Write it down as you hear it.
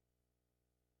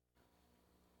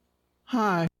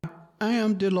Hi, I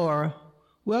am Delora.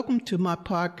 Welcome to my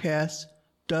podcast,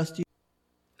 Dusties.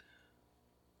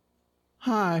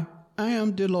 Hi, I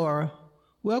am Delora.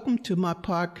 Welcome to my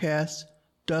podcast,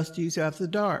 Dusties After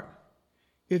Dark.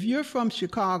 If you're from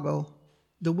Chicago,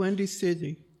 the Windy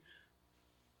City,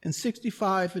 and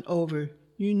 65 and over,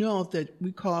 you know that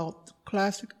we call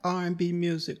classic R&B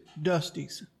music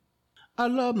Dusties. I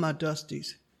love my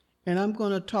Dusties, and I'm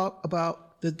going to talk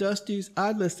about the Dusties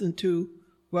I listened to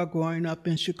while growing up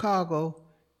in Chicago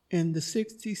in the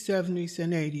 60s, 70s,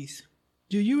 and 80s.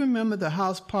 Do you remember the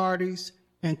house parties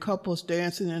and couples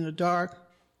dancing in the dark?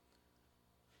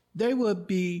 They would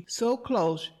be so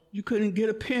close you couldn't get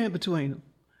a pin between them,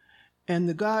 and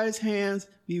the guys' hands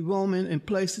be roaming in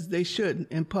places they shouldn't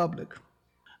in public.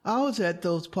 I was at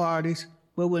those parties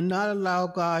but would not allow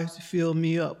guys to fill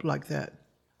me up like that.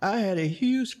 I had a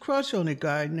huge crush on a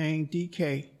guy named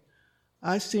DK.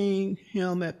 I seen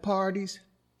him at parties.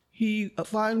 He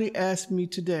finally asked me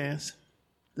to dance.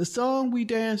 The song we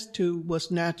danced to was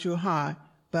Natural High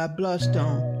by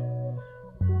Bloodstone.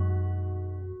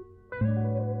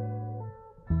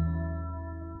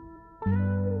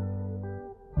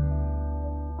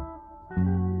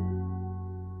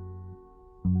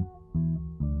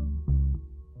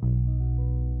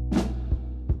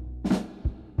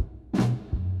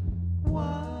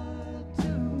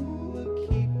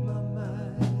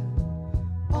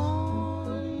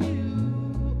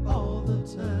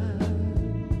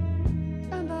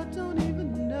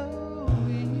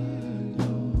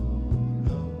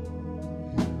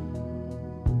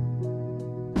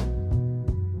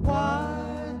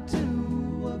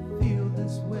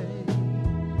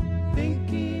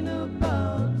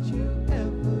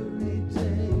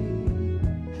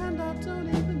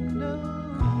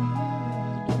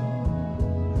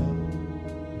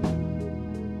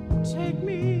 Take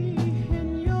me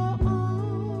in your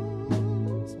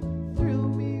arms, thrill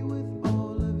me with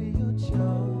all of your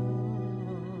charm,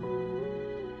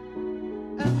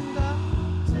 and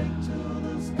I'll take to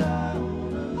the sky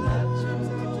on a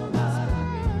natural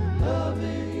high,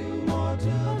 loving you more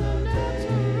till the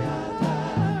day I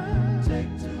die.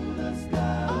 Take to the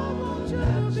sky on a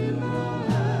natural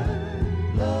high,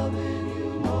 loving you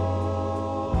more.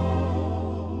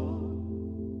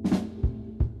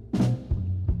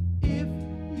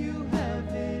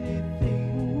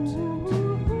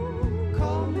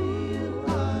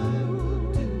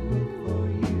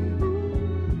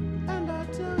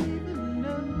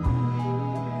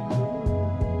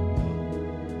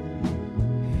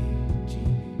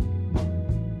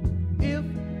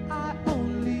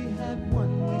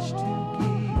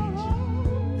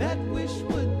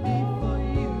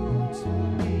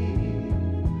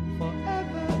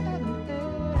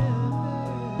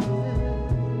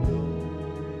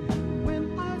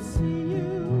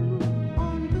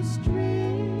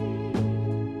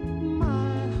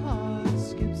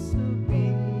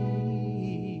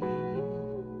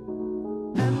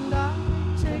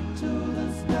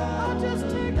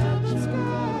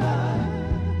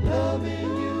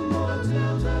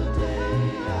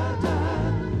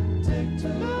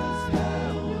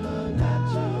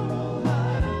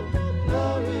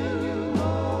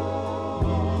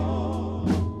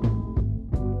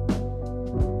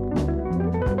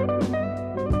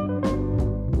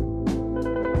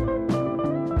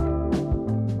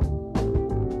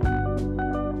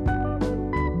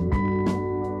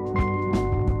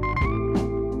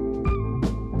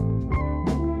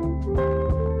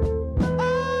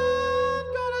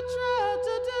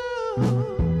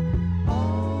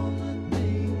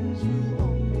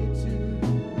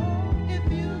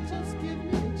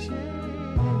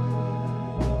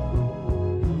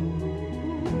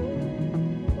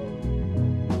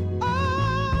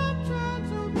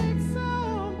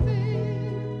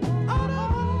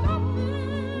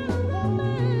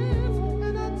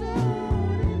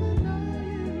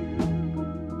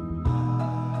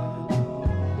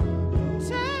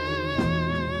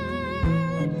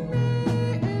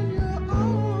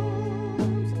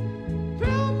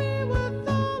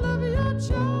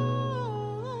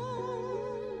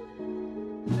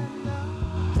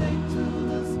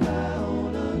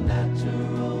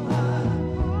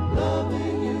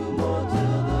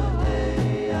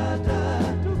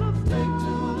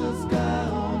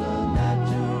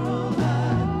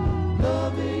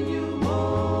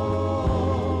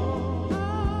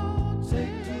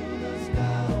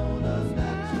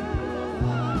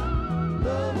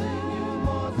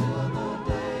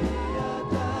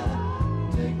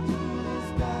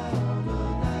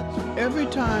 Every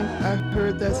time I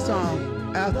heard that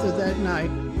song after that night,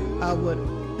 I would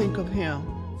think of him.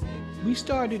 We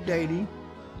started dating.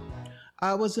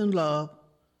 I was in love,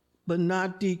 but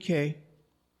not DK.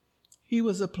 He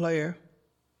was a player.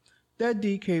 That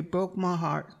DK broke my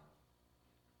heart.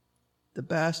 The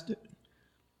bastard.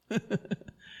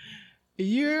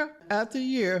 Year after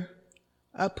year,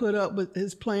 I put up with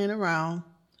his playing around.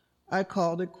 I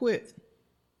called it quits.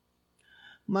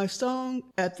 My song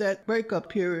at that breakup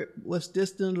period was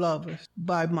Distant Lovers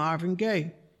by Marvin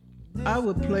Gaye. I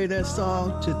would play that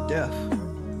song to death.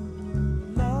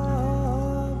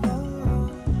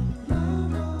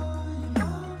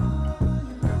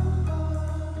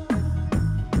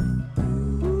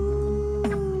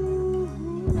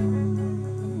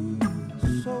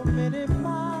 So many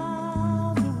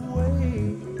miles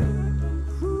away.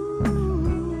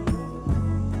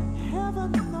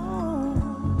 Heaven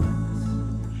knows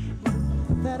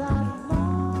that I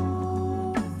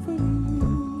long for you.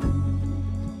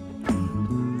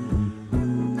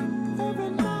 Every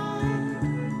night,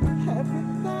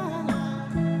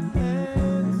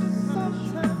 and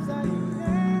sometimes I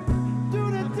can't do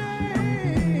the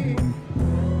day.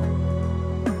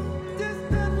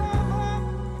 Distant lover.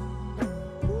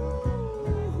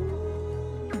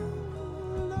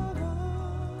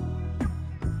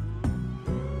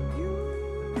 You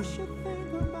should think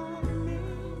about me.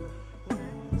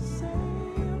 Say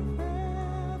a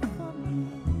prayer for me.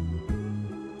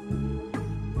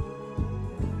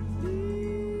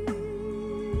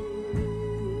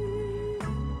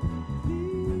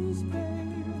 Please,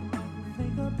 baby,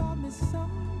 think about me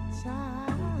sometime.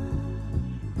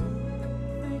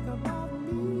 Think about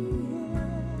me,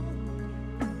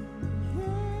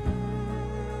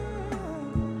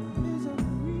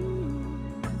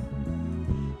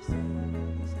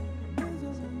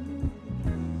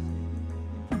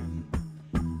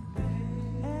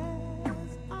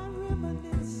 as I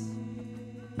reminisce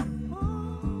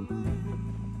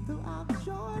through our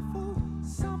joyful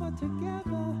summer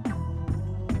together,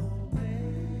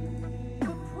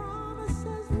 the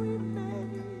promises we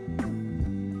made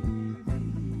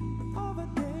of a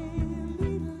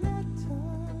daily letter.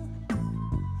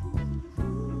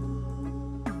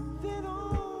 Then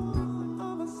all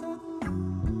of a sudden,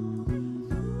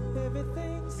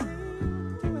 everything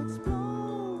seemed to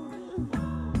explode.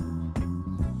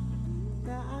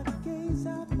 Now I gaze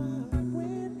out my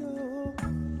window,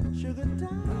 sugar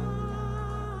down,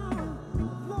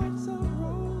 thoughts of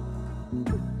road,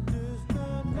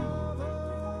 distant lover.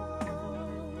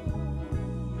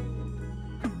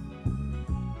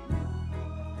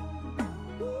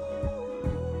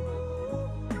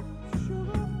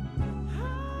 Sugar,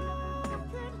 how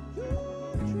can you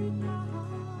treat my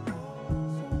heart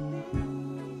so mean?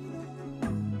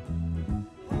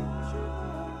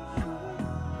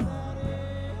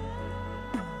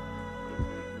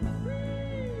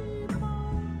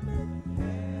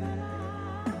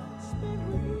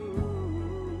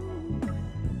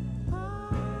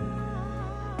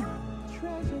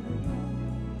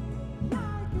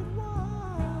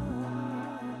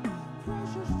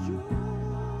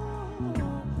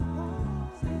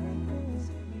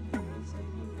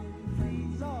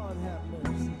 Lord have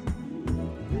mercy.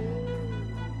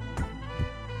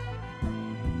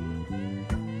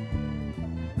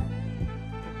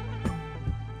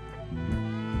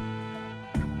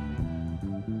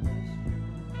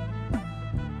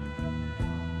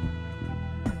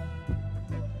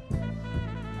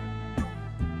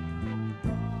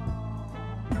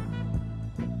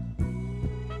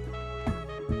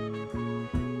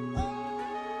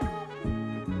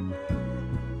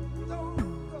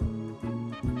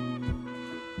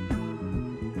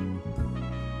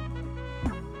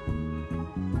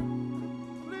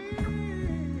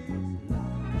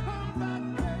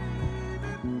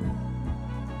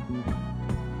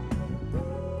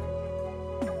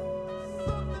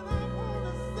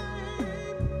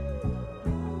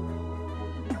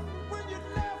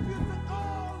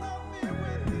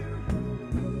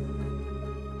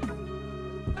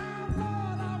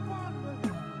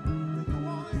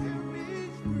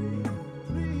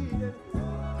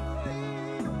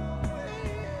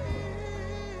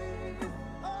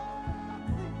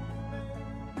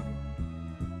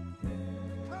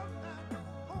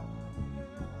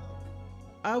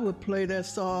 I would play that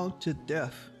song to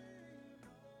death.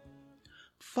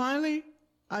 Finally,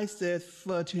 I said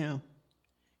fudge him,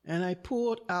 and I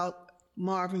pulled out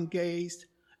Marvin Gaye's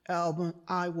album,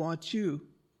 I Want You.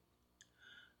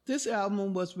 This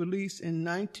album was released in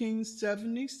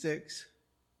 1976.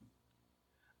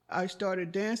 I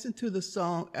started dancing to the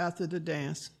song after the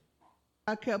dance.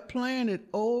 I kept playing it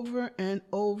over and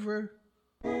over,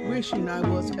 wishing I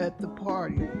was at the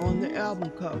party on the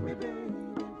album cover.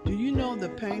 Do you know the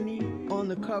painting on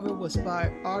the cover was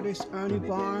by artist Ernie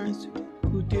Barnes,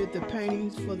 who did the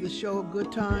paintings for the show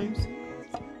Good Times?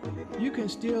 You can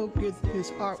still get his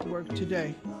artwork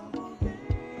today.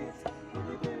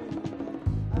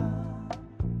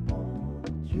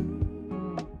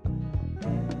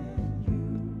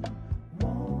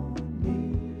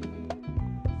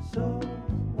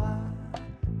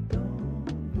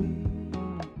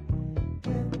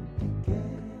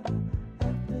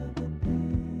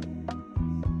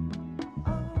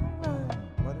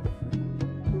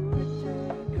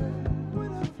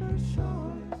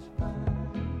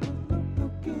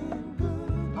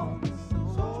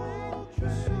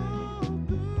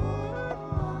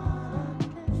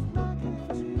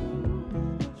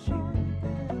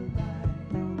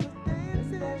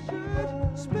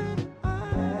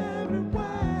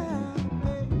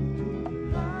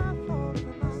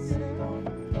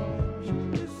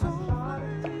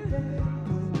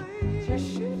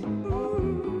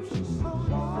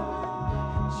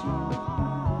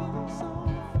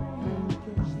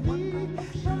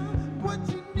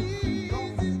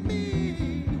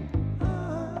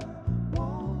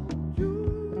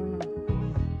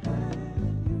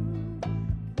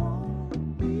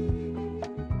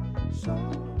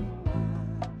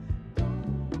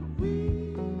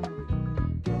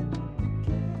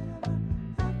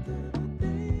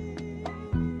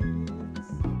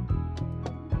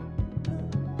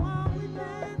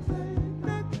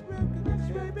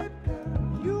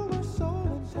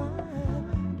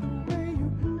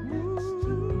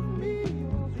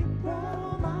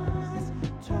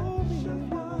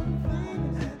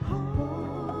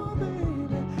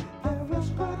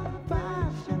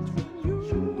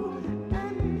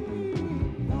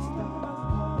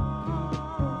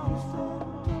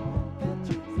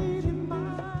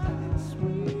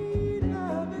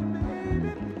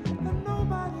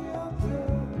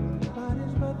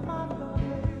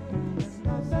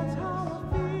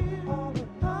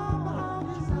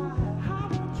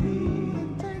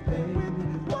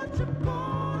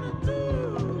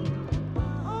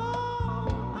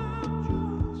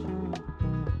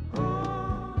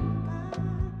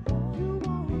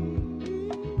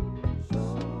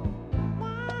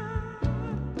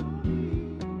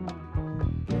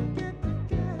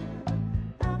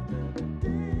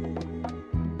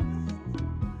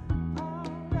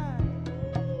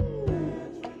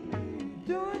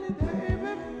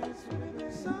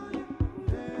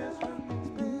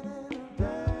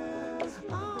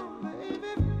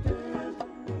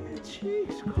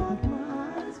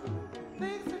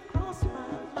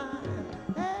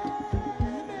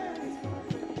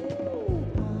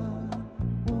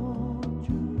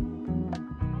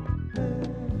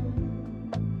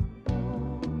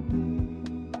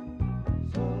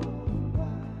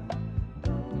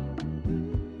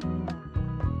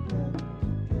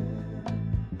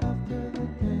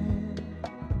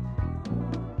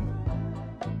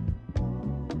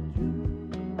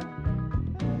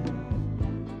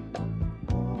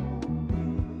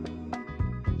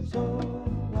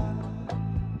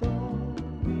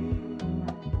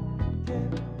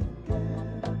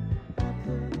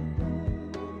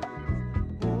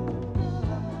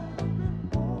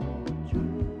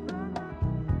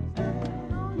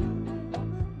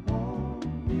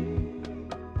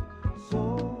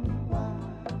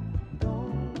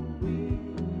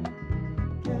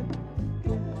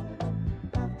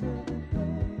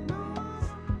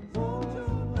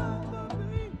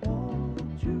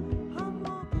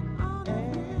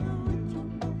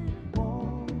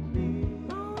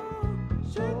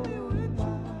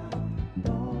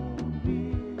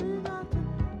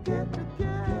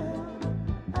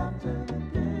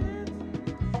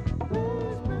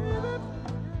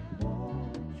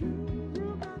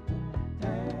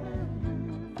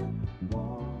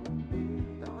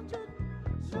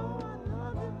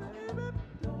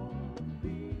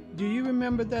 Do you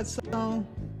remember that song?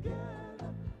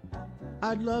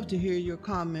 I'd love to hear your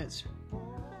comments.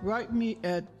 Write me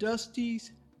at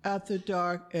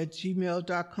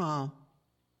dustiesafterdark@gmail.com.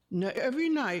 Now, every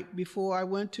night before I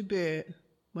went to bed,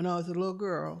 when I was a little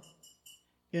girl,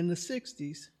 in the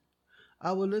 60s,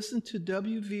 I would listen to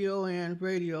WVON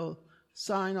radio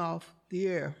sign off the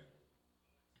air.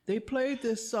 They played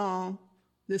this song,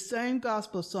 this same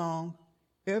gospel song,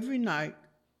 every night,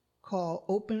 called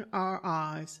Open Our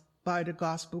Eyes by the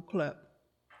Gospel Club.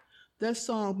 That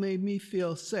song made me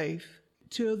feel safe.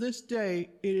 Till this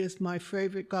day, it is my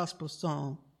favorite gospel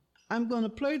song. I'm going to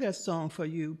play that song for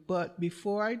you, but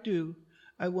before I do,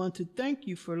 I want to thank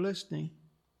you for listening.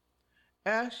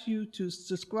 Ask you to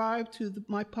subscribe to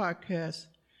my podcast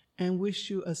and wish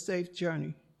you a safe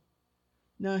journey.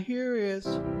 Now here is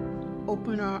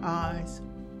Open Our Eyes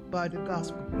by the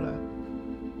Gospel Club.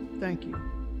 Thank you.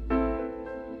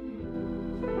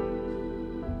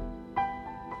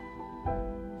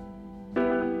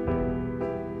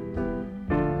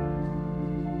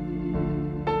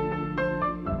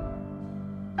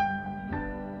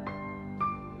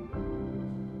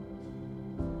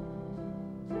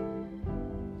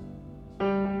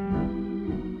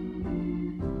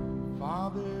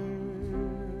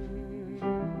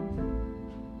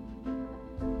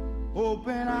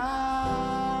 Open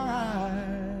our eyes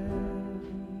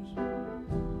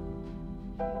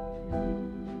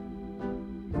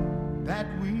that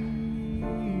we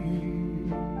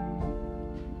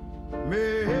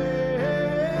may